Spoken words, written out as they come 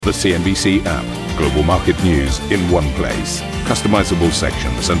The CNBC app. Global market news in one place. Customizable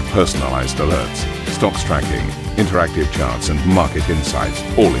sections and personalized alerts. Stocks tracking, interactive charts and market insights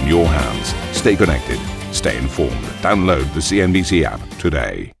all in your hands. Stay connected. Stay informed. Download the CNBC app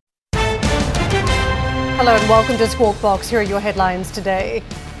today. Hello and welcome to Squawk Box. Here are your headlines today.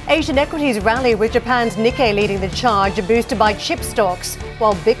 Asian equities rally with Japan's Nikkei leading the charge, boosted by chip stocks,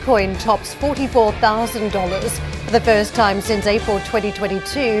 while Bitcoin tops $44,000 for the first time since April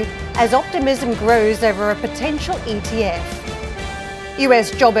 2022 as optimism grows over a potential ETF.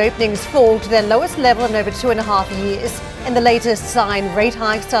 US job openings fall to their lowest level in over 2.5 years. In the latest sign, rate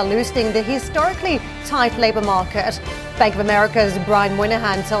hikes are loosening the historically tight labour market. Bank of America's Brian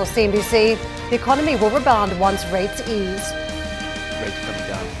Moynihan tells CNBC the economy will rebound once rates ease. Rates coming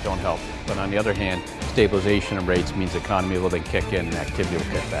down don't help. But on the other hand, stabilization of rates means the economy will then kick in and activity will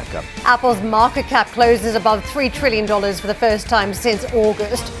pick back up. Apple's market cap closes above $3 trillion for the first time since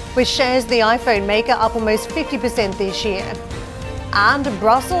August, with shares of the iPhone maker up almost 50% this year. And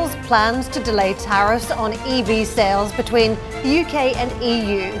Brussels plans to delay tariffs on EV sales between the UK and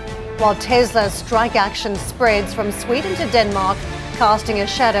EU, while Tesla's strike action spreads from Sweden to Denmark, casting a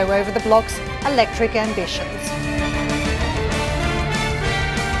shadow over the bloc's electric ambitions.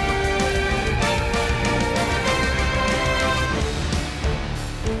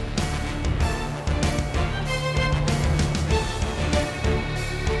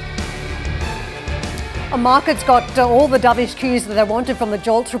 Markets got all the dovish cues that they wanted from the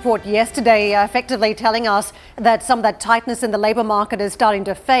JOLTS report yesterday, effectively telling us that some of that tightness in the labour market is starting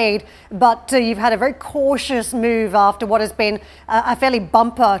to fade. But you've had a very cautious move after what has been a fairly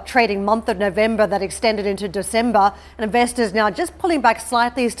bumper trading month of November that extended into December. And investors now just pulling back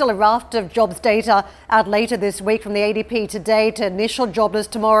slightly. Still a raft of jobs data out later this week, from the ADP today to initial jobless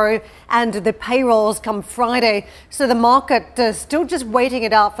tomorrow, and the payrolls come Friday. So the market still just waiting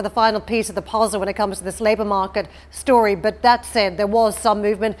it out for the final piece of the puzzle when it comes to this labour market story. But that said, there was some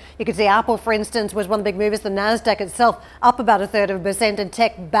movement. You could see Apple, for instance, was one of the big movers. The Nasdaq itself up about 1/3%, and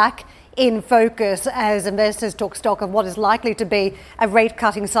tech back in focus as investors took stock of what is likely to be a rate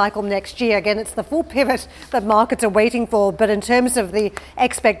cutting cycle next year. Again, it's the full pivot that markets are waiting for. But in terms of the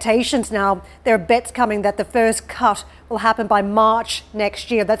expectations now, there are bets coming that the first cut will happen by March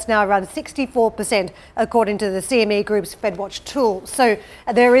next year. That's now around 64%, according to the CME Group's FedWatch tool. So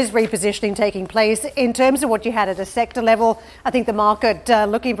there is repositioning taking place. In terms of what you had at a sector level, I think the market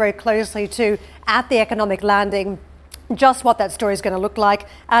looking very closely to at the economic landing, just what that story is going to look like.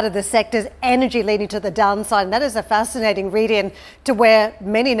 Out of the sectors, energy leading to the downside. And that is a fascinating read-in to where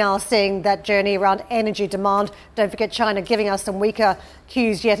many now are seeing that journey around energy demand. Don't forget China giving us some weaker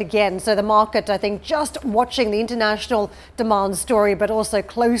cues yet again. So the market, I think, just watching the international demand story, but also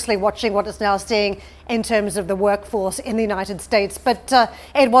closely watching what it's now seeing in terms of the workforce in the United States. But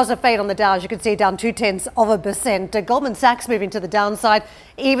it was a fade on the Dow, as you can see, down 0.2%. Goldman Sachs moving to the downside,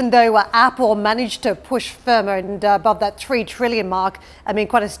 even though Apple managed to push firmer and above that $3 trillion mark. I mean,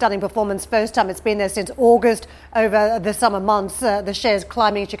 quite a stunning performance. First time it's been there since August over the summer months. The shares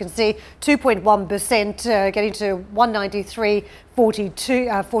climbing, as you can see, 2.1%, getting to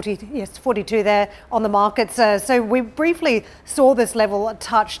 193.42 there on the markets. So we briefly saw this level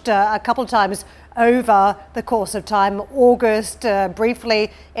touched a couple of times over the course of time. August, briefly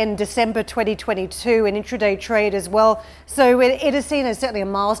in December 2022, in intraday trade as well. So it is seen as certainly a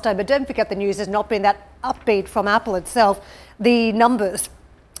milestone. But don't forget, the news has not been that upbeat from Apple itself. The numbers,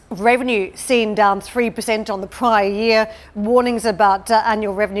 revenue seen down 3% on the prior year. Warnings about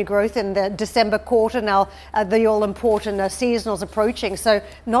annual revenue growth in the December quarter. Now, the all-important seasonals approaching. So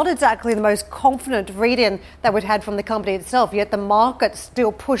not exactly the most confident read-in that we'd had from the company itself, yet the market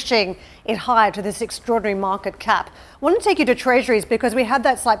still pushing it higher to this extraordinary market cap. I want to take you to treasuries because we had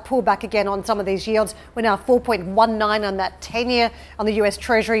that slight pullback again on some of these yields. We're now 4.19 on that 10-year on the US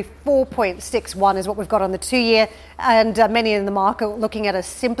Treasury. 4.61 is what we've got on the 2-year. And many in the market looking at a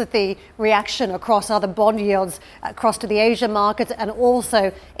sympathy reaction across other bond yields across to the Asian markets and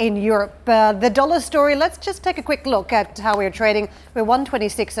also in Europe. The dollar story, let's just take a quick look at how we're trading. We're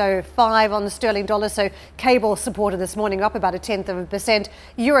 126.05 on the sterling dollar. So cable supported this morning up about 0.1%.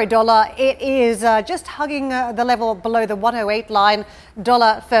 Euro dollar, it is just hugging the level below the 108 line.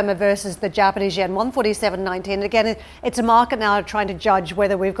 Dollar firmer versus the Japanese yen, 147.19. Again, it's a market now trying to judge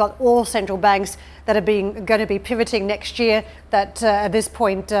whether we've got all central banks that are going to be pivoting next year. That at this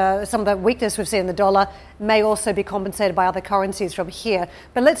point, some of the weakness we've seen in the dollar may also be compensated by other currencies from here.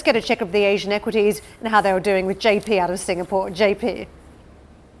 But let's get a check of the Asian equities and how they were doing with JP out of Singapore. JP.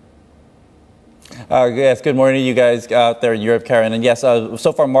 Yes, good morning to you guys out there in Europe, Karen. And yes,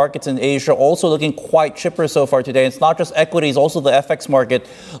 so far markets in Asia also looking quite chipper so far today. It's not just equities, also the FX market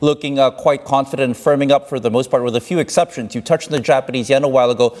looking quite confident and firming up for the most part, with a few exceptions. You touched on the Japanese yen a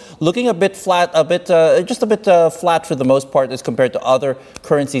while ago, looking a bit flat, just a bit flat for the most part as compared to other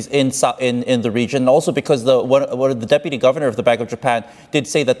currencies in the region. Also because the deputy governor of the Bank of Japan did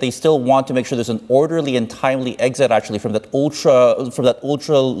say that they still want to make sure there's an orderly and timely exit actually from that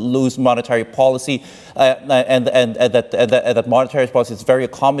ultra loose monetary policy. And that monetary policy is very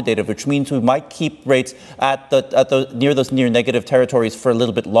accommodative, which means we might keep rates at the near negative territories for a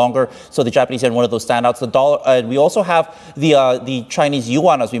little bit longer. So the Japanese yen, one of those standouts. The dollar, and we also have the Chinese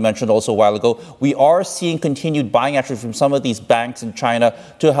yuan, as we mentioned also a while ago. We are seeing continued buying actually from some of these banks in China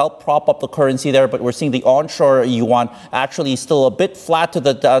to help prop up the currency there. But we're seeing the onshore yuan actually still a bit flat to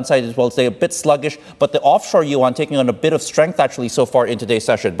the downside as well, say a bit sluggish. But the offshore yuan taking on a bit of strength actually so far in today's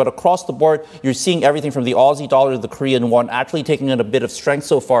session. But across the board, you're seeing everything from the Aussie dollar to the Korean won actually taking on a bit of strength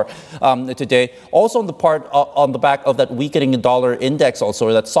so far today. Also on the back of that weakening dollar index also,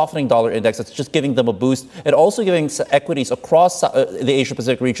 or that softening dollar index, that's just giving them a boost, and also giving equities across the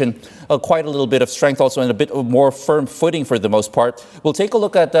Asia-Pacific region quite a little bit of strength also, and a bit of more firm footing for the most part. We'll take a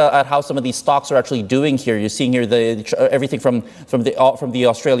look at how some of these stocks are actually doing here. You're seeing here everything from the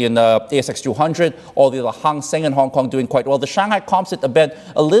Australian ASX 200 all the way to the Hang Seng in Hong Kong doing quite well. The Shanghai Composite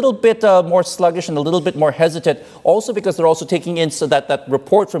a little bit more sluggish and a little bit more hesitant, also because they're also taking in that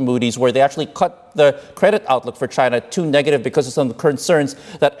report from Moody's where they actually cut the credit outlook for China to negative because of some of the concerns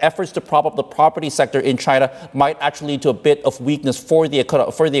that efforts to prop up the property sector in China might actually lead to a bit of weakness for the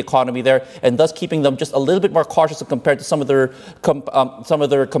economy there, and thus keeping them just a little bit more cautious compared to some of their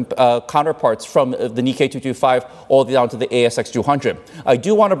counterparts from the Nikkei 225 all the way down to the ASX 200. I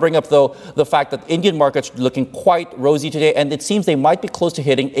do want to bring up, though, the fact that Indian markets are looking quite rosy today, and it seems they might be close to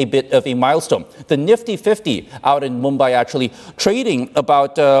hitting a bit of a milestone. The Nifty 50 out in Mumbai actually trading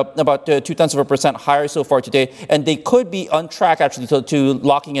about 0.2% higher so far today, and they could be on track actually to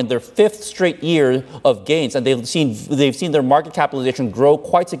locking in their fifth straight year of gains, and they've seen their market capitalization grow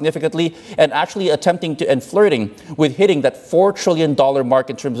quite significantly, and actually attempting to and flirting with hitting that $4 trillion mark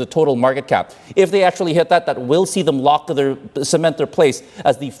in terms of total market cap. If they actually hit that will see them cement their place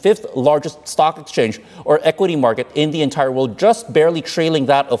as the fifth largest stock exchange or equity market in the entire world, just barely trailing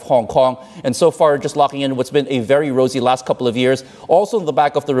that of Hong Kong, and so far just locking in what's been a very rosy last couple of years. Also on the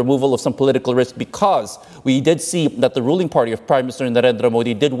back of the removal of some political risk, because we did see that the ruling party of Prime Minister Narendra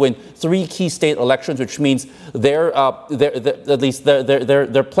Modi did win 3 key state elections, which means their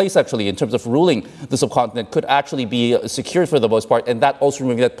place actually in terms of ruling the subcontinent could actually be secured for the most part, and that also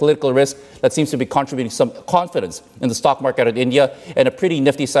removing that political risk that seems to be contributing some confidence in the stock market in India, and a pretty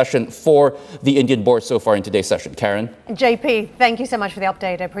nifty session for the Indian board so far in today's session. Karen? JP, thank you so much for the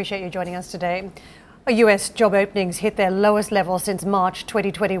update. I appreciate you joining us today. US job openings hit their lowest level since March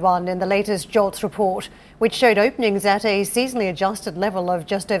 2021 in the latest JOLTS report, which showed openings at a seasonally adjusted level of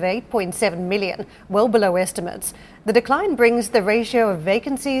just over 8.7 million, well below estimates. The decline brings the ratio of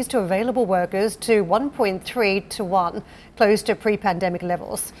vacancies to available workers to 1.3 to 1, close to pre-pandemic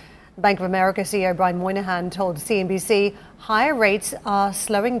levels. Bank of America CEO Brian Moynihan told CNBC higher rates are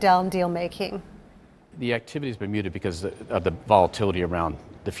slowing down deal making. The activity has been muted because of the volatility around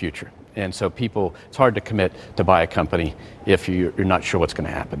the future. And so it's hard to commit to buy a company if you're not sure what's going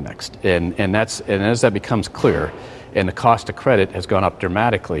to happen next. And as that becomes clear, and the cost of credit has gone up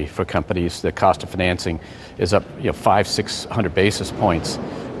dramatically for companies, the cost of financing is up 500-600 basis points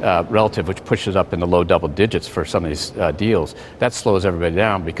relative, which pushes up in the low double digits for some of these deals. That slows everybody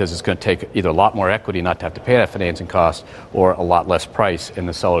down because it's going to take either a lot more equity not to have to pay that financing cost, or a lot less price, and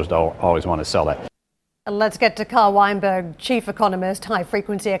the sellers don't always want to sell that. Let's get to Carl Weinberg, Chief Economist, High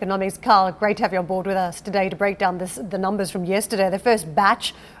Frequency Economics. Carl, great to have you on board with us today to break down the numbers from yesterday, the first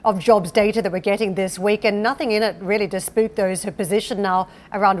batch of jobs data that we're getting this week, and nothing in it really to spook those who are positioned now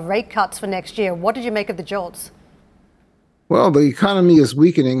around rate cuts for next year. What did you make of the jolts? Well, the economy is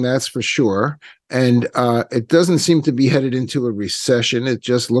weakening, that's for sure. And it doesn't seem to be headed into a recession. It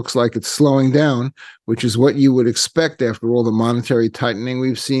just looks like it's slowing down, which is what you would expect after all the monetary tightening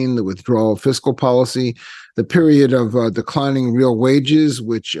we've seen, the withdrawal of fiscal policy, the period of declining real wages,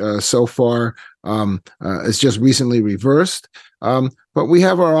 which so far is just recently reversed. But we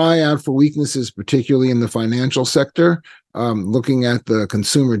have our eye out for weaknesses, particularly in the financial sector. Looking at the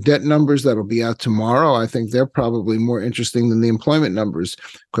consumer debt numbers that'll be out tomorrow, I think they're probably more interesting than the employment numbers,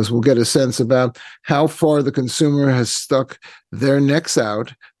 because we'll get a sense about how far the consumer has stuck their necks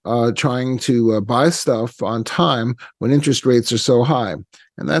out trying to buy stuff on time when interest rates are so high.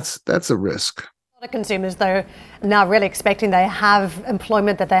 And that's a risk. A lot of consumers, though, now really expecting they have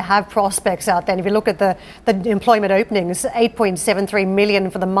employment, that they have prospects out there. And if you look at the employment openings, 8.73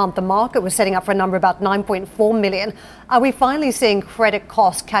 million for the month. The market was setting up for a number about 9.4 million. Are we finally seeing credit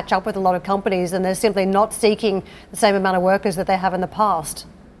costs catch up with a lot of companies and they're simply not seeking the same amount of workers that they have in the past?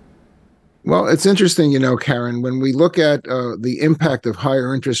 Well, it's interesting, Karen, when we look at the impact of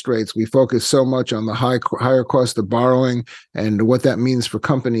higher interest rates, we focus so much on the higher cost of borrowing and what that means for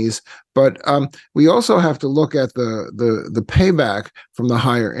companies. But we also have to look at the payback from the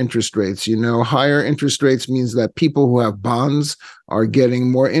higher interest rates. Higher interest rates means that people who have bonds are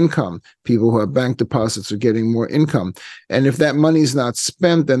getting more income. People who have bank deposits are getting more income. And if that money is not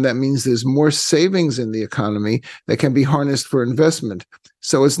spent, then that means there's more savings in the economy that can be harnessed for investment.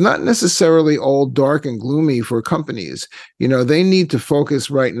 So it's not necessarily all dark and gloomy for companies. They need to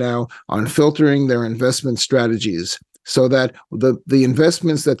focus right now on filtering their investment strategies so that the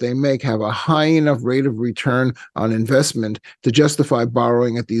investments that they make have a high enough rate of return on investment to justify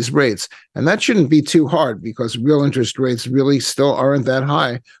borrowing at these rates. And that shouldn't be too hard because real interest rates really still aren't that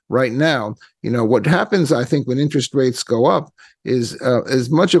high right now. What happens, I think, when interest rates go up is as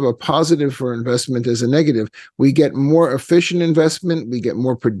much of a positive for investment as a negative. We get more efficient investment, we get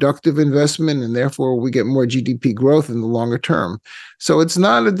more productive investment, and therefore we get more GDP growth in the longer term. So it's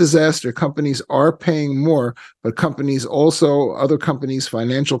not a disaster. Companies are paying more, but other companies,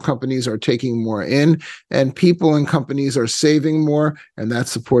 financial companies are taking more in, and people and companies are saving more, and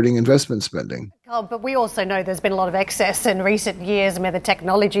that's supporting investment spending. Oh, but we also know there's been a lot of excess in recent years. The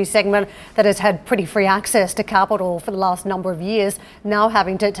technology segment that has had pretty free access to capital for the last number of years, now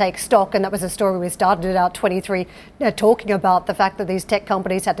having to take stock. And that was a story we started out 23 talking about, the fact that these tech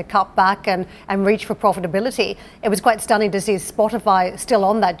companies had to cut back and reach for profitability. It was quite stunning to see Spotify still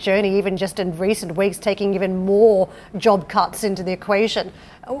on that journey, even just in recent weeks, taking even more job cuts into the equation.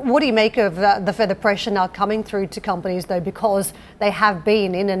 What do you make of the further pressure now coming through to companies, though, because they have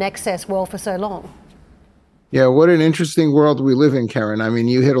been in an excess world for so long? Yeah, what an interesting world we live in, Karen. I mean,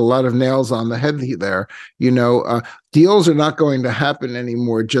 you hit a lot of nails on the head there. Deals are not going to happen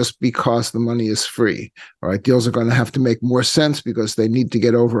anymore just because the money is free. All right, deals are going to have to make more sense because they need to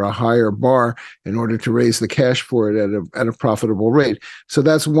get over a higher bar in order to raise the cash for it at a profitable rate. So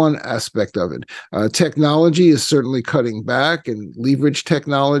that's one aspect of it. Technology is certainly cutting back, and leverage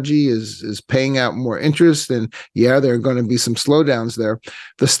technology is paying out more interest. And yeah, there are going to be some slowdowns there.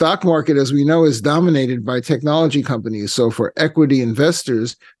 The stock market, as we know, is dominated by technology companies. So for equity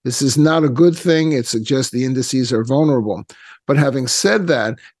investors, this is not a good thing. It suggests the indices are vulnerable. But having said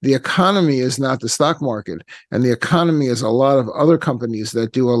that, the economy is not the stock market, and the economy is a lot of other companies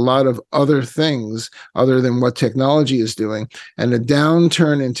that do a lot of other things other than what technology is doing. And a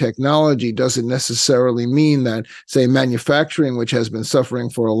downturn in technology doesn't necessarily mean that, say, manufacturing, which has been suffering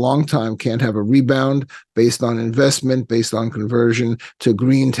for a long time, can't have a rebound based on investment, based on conversion to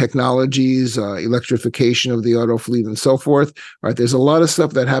green technologies, electrification of the auto fleet, and so forth. Right? There's a lot of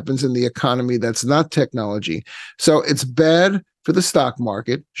stuff that happens in the economy that's not technology. So it's bad for the stock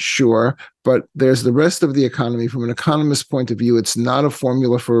market, sure, but there's the rest of the economy. From an economist's point of view, it's not a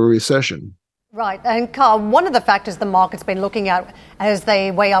formula for a recession. Right. And Carl, one of the factors the market's been looking at as they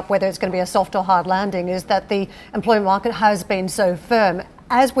weigh up whether it's going to be a soft or hard landing is that the employment market has been so firm.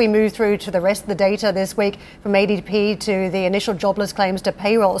 As we move through to the rest of the data this week, from ADP to the initial jobless claims to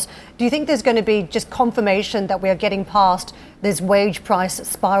payrolls, do you think there's going to be just confirmation that we are getting past this wage price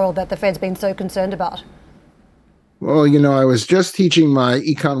spiral that the Fed's been so concerned about? Well, I was just teaching my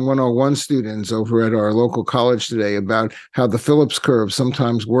Econ 101 students over at our local college today about how the Phillips curve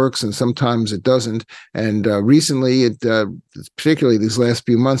sometimes works and sometimes it doesn't. And recently, particularly these last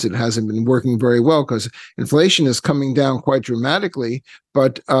few months, it hasn't been working very well because inflation is coming down quite dramatically,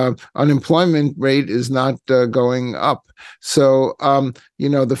 but unemployment rate is not going up. So,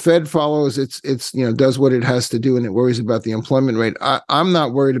 the Fed follows its does what it has to do, and it worries about the employment rate. I'm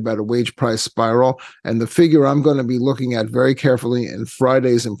not worried about a wage price spiral. And the figure I'm going to be looking at very carefully in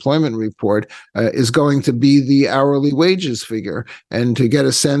Friday's employment report is going to be the hourly wages figure, and to get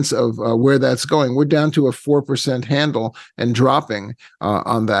a sense of where that's going. We're down to a 4% handle and dropping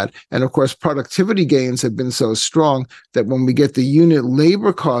on that. And of course, productivity gains have been so strong that when we get the unit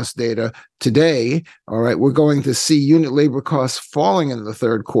labor cost data today, all right, we're going to see unit labor costs falling in the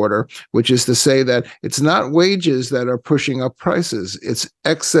third quarter, which is to say that it's not wages that are pushing up prices. It's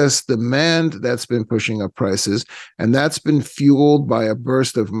excess demand that's been pushing up prices. And that's been fueled by a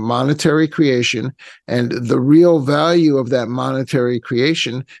burst of monetary creation. And the real value of that monetary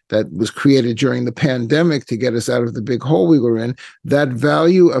creation that was created during the pandemic to get us out of the big hole we were in, that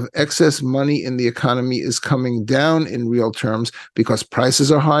value of excess money in the economy is coming down in real terms because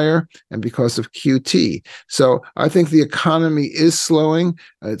prices are higher and because of QT. So I think the economy is slowing.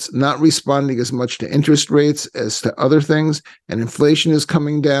 It's not responding as much to interest rates as to other things, and inflation is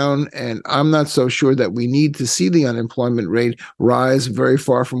coming down. And I'm not so sure that we need to see the unemployment rate rise very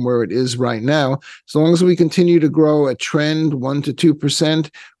far from where it is right now. As long as we continue to grow a trend 1 to 2%,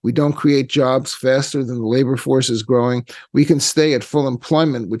 we don't create jobs faster than the labor force is growing, we can stay at full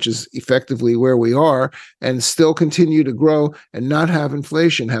employment, which is effectively where we are, and still continue to grow and not have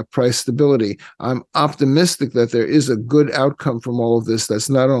inflation, have price stability. I'm optimistic that there is a good outcome from all of this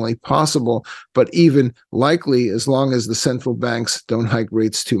that's not only possible, but even likely as long as the central banks don't hike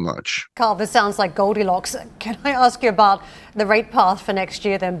rates too much. Carl, this sounds like Goldilocks. Can I ask you about the rate path for next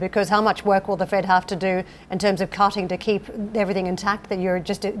year then? Because how much work will the Fed have to do in terms of cutting to keep everything intact that you're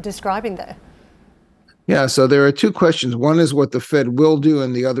just describing there? Yeah, so there are two questions. One is what the Fed will do,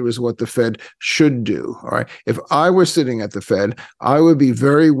 and the other is what the Fed should do. All right. If I were sitting at the Fed, I would be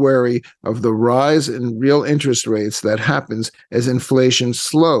very wary of the rise in real interest rates that happens as inflation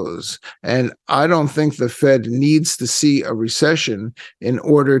slows. And I don't think the Fed needs to see a recession in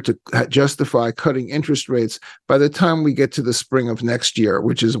order to justify cutting interest rates by the time we get to the spring of next year,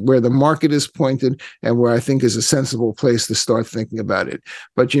 which is where the market is pointed and where I think is a sensible place to start thinking about it.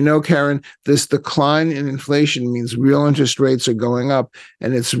 But you know, Karen, this decline in inflation means real interest rates are going up,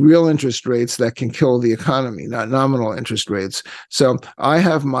 and it's real interest rates that can kill the economy, not nominal interest rates. So I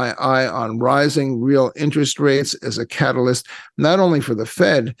have my eye on rising real interest rates as a catalyst, not only for the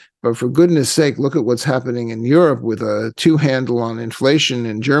Fed, but for goodness sake, look at what's happening in Europe with a 2-handle on inflation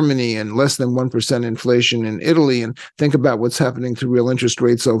in Germany and less than 1% inflation in Italy. And think about what's happening to real interest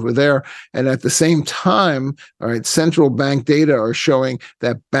rates over there. And at the same time, all right, central bank data are showing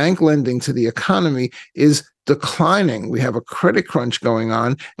that bank lending to the economy is declining. We have a credit crunch going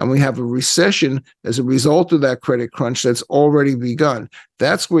on, and we have a recession as a result of that credit crunch that's already begun.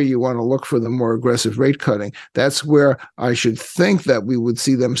 That's where you want to look for the more aggressive rate cutting. That's where I should think that we would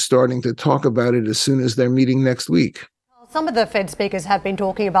see them starting to talk about it as soon as they're meeting next week. Some of the Fed speakers have been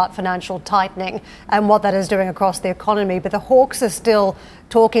talking about financial tightening and what that is doing across the economy, but the hawks are still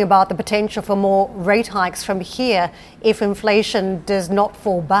talking about the potential for more rate hikes from here if inflation does not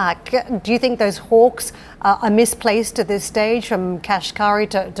fall back. Do you think those hawks are misplaced at this stage, from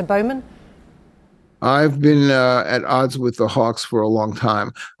Kashkari to Bowman? I've been at odds with the hawks for a long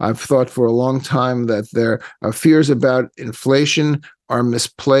time. I've thought for a long time that their fears about inflation are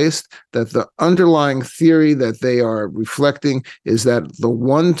misplaced, that the underlying theory that they are reflecting is that the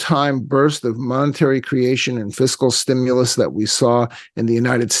one-time burst of monetary creation and fiscal stimulus that we saw in the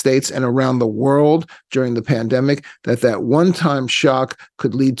United States and around the world during the pandemic, that one-time shock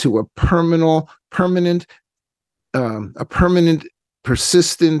could lead to a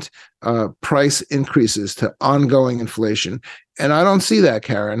persistent price increases, to ongoing inflation. And I don't see that,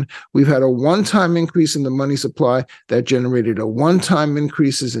 Karen. We've had a one-time increase in the money supply that generated a one-time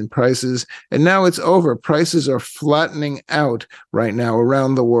increases in prices, and now it's over. Prices are flattening out right now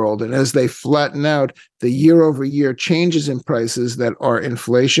around the world. And as they flatten out, the year-over-year changes in prices that are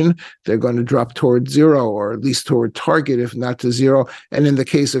inflation, they're going to drop toward zero, or at least toward target, if not to zero. And in the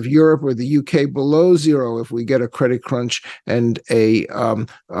case of Europe or the UK, below zero if we get a credit crunch and a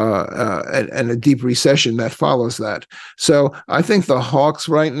deep recession that follows that. So I think the hawks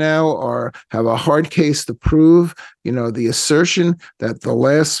right now have a hard case to prove. You know, the assertion that the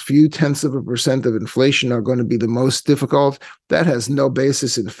last few tenths of a percent of inflation are going to be the most difficult, that has no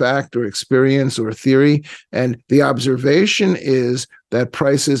basis in fact or experience or theory. And the observation is that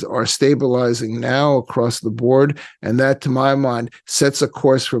prices are stabilizing now across the board. And that, to my mind, sets a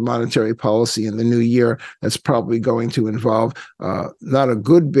course for monetary policy in the new year that's probably going to involve not a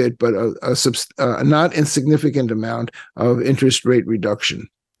good bit, but a not insignificant amount of interest rate reduction.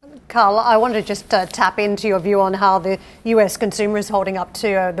 Carl, I want to just tap into your view on how the US consumer is holding up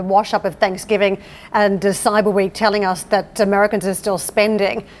to the wash-up of Thanksgiving and Cyber Week, telling us that Americans are still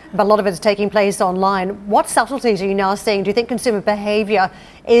spending, but a lot of it is taking place online. What subtleties are you now seeing? Do you think consumer behavior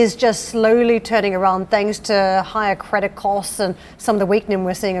is just slowly turning around thanks to higher credit costs and some of the weakening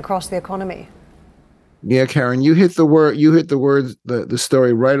we're seeing across the economy? Yeah, Karen, you hit the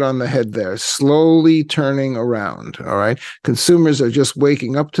story right on the head there. Slowly turning around. All right. Consumers are just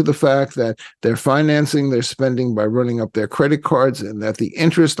waking up to the fact that they're financing their spending by running up their credit cards, and that the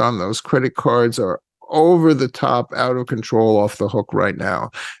interest on those credit cards are over the top, out of control, off the hook right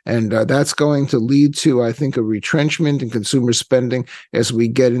now. And that's going to lead to, I think, a retrenchment in consumer spending as we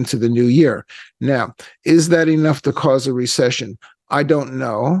get into the new year. Now, is that enough to cause a recession? I don't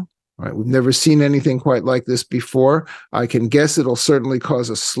know. All right, we've never seen anything quite like this before. I can guess it'll certainly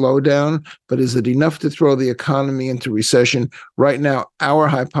cause a slowdown, but is it enough to throw the economy into recession? Right now, our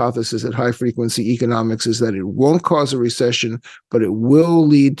hypothesis at High Frequency Economics is that it won't cause a recession, but it will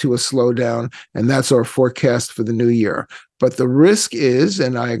lead to a slowdown, and that's our forecast for the new year. But the risk is,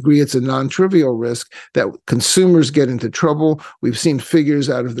 and I agree it's a non-trivial risk, that consumers get into trouble. We've seen figures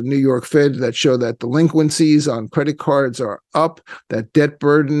out of the New York Fed that show that delinquencies on credit cards are up, that debt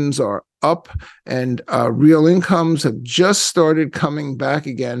burdens are up, and real incomes have just started coming back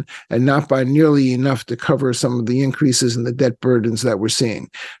again, and not by nearly enough to cover some of the increases in the debt burdens that we're seeing.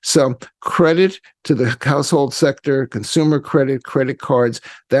 So credit to the household sector, consumer credit, credit cards,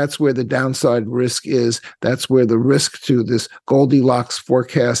 that's where the downside risk is. That's where the risk to this Goldilocks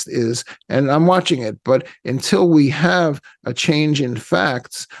forecast is. And I'm watching it. But until we have a change in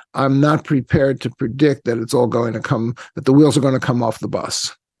facts, I'm not prepared to predict that it's all going to come, that the wheels are going to come off the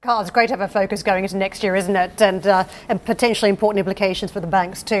bus. Carl, it's great to have a focus going into next year, isn't it? And potentially important implications for the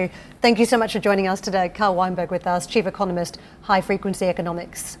banks too. Thank you so much for joining us today. Carl Weinberg with us, Chief Economist, High Frequency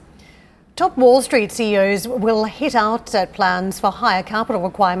Economics. Top Wall Street CEOs will hit out at plans for higher capital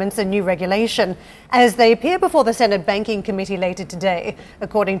requirements and new regulation as they appear before the Senate Banking Committee later today,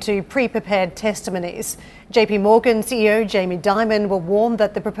 according to pre-prepared testimonies. JP Morgan CEO Jamie Dimon will warn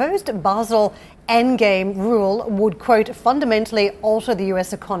that the proposed Basel Endgame rule would, quote, fundamentally alter the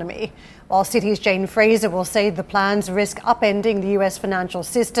US economy, while Citi's Jane Fraser will say the plans risk upending the US financial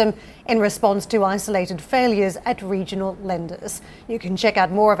system in response to isolated failures at regional lenders. You can check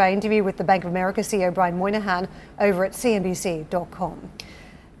out more of our interview with the Bank of America CEO Brian Moynihan over at cnbc.com.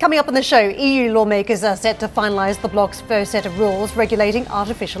 Coming up on the show, EU lawmakers are set to finalise the bloc's first set of rules regulating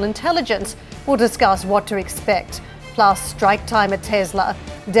artificial intelligence. We'll discuss what to expect. Plus, strike time at Tesla.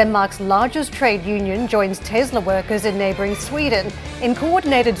 Denmark's largest trade union joins Tesla workers in neighbouring Sweden in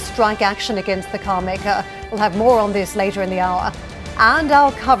coordinated strike action against the car maker. We'll have more on this later in the hour. And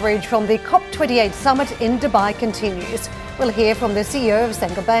our coverage from the COP28 summit in Dubai continues. We'll hear from the CEO of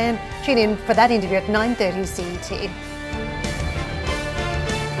Saint-Gobain. Tune in for that interview at 9:30 CET.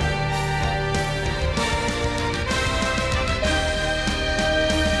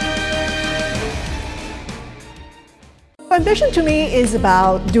 Ambition to me is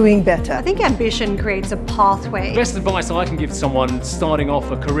about doing better. I think ambition creates a pathway. The best advice I can give to someone starting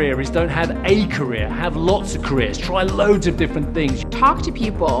off a career is don't have a career, have lots of careers, try loads of different things. Talk to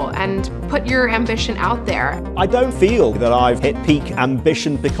people and put your ambition out there. I don't feel that I've hit peak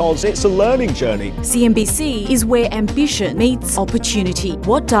ambition because it's a learning journey. CNBC is where ambition meets opportunity.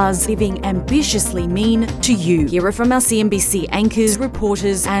 What does living ambitiously mean to you? Hear it from our CNBC anchors,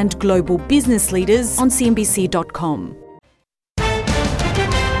 reporters, and global business leaders on CNBC.com.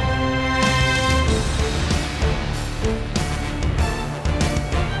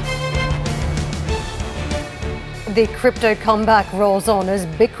 The crypto comeback rolls on as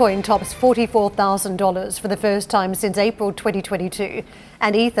Bitcoin tops $44,000 for the first time since April 2022,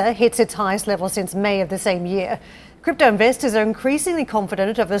 and Ether hits its highest level since May of the same year. Crypto investors are increasingly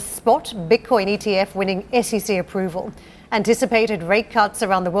confident of a spot Bitcoin ETF winning SEC approval. Anticipated rate cuts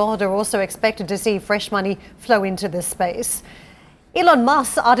around the world are also expected to see fresh money flow into this space. Elon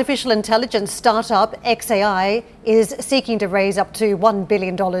Musk's artificial intelligence startup XAI is seeking to raise up to $1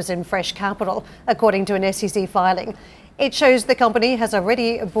 billion in fresh capital, according to an SEC filing. It shows the company has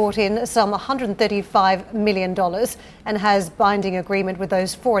already brought in some $135 million and has binding agreement with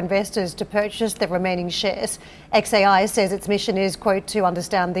those 4 investors to purchase the remaining shares. XAI says its mission is, quote, to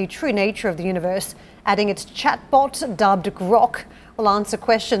understand the true nature of the universe, adding its chatbot, dubbed Grok, will answer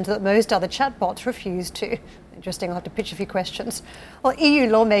questions that most other chatbots refuse to. Interesting, I'll have to pitch a few questions. Well, EU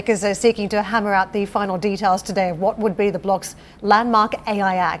lawmakers are seeking to hammer out the final details today of what would be the bloc's landmark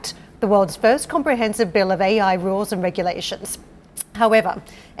AI Act, the world's first comprehensive bill of AI rules and regulations. However,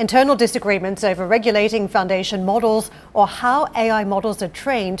 internal disagreements over regulating foundation models or how AI models are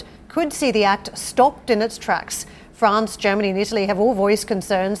trained could see the act stopped in its tracks. France, Germany and Italy have all voiced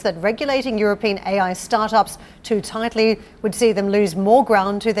concerns that regulating European AI startups too tightly would see them lose more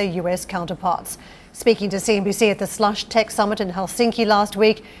ground to their US counterparts. Speaking to CNBC at the Slush Tech Summit in Helsinki last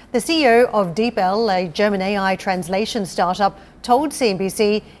week, the CEO of DeepL, a German AI translation startup, told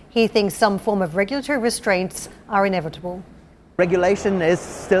CNBC he thinks some form of regulatory restraints are inevitable. Regulation is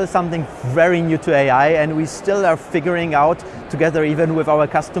still something very new to AI, and we still are figuring out together even with our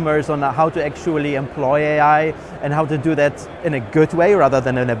customers on how to actually employ AI and how to do that in a good way rather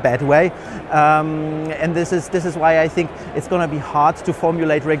than in a bad way. And this is why I think it's going to be hard to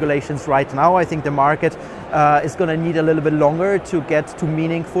formulate regulations right now. I think the market is going to need a little bit longer to get to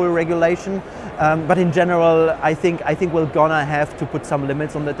meaningful regulation. But in general, I think we're gonna have to put some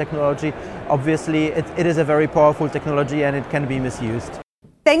limits on the technology. Obviously, it is a very powerful technology and it can be misused.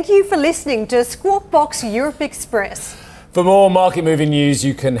 Thank you for listening to Squawk Box Europe Express. For more market-moving news,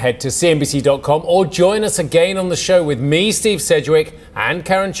 you can head to cnbc.com or join us again on the show with me, Steve Sedgwick, and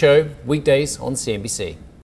Karen Cho, weekdays on CNBC.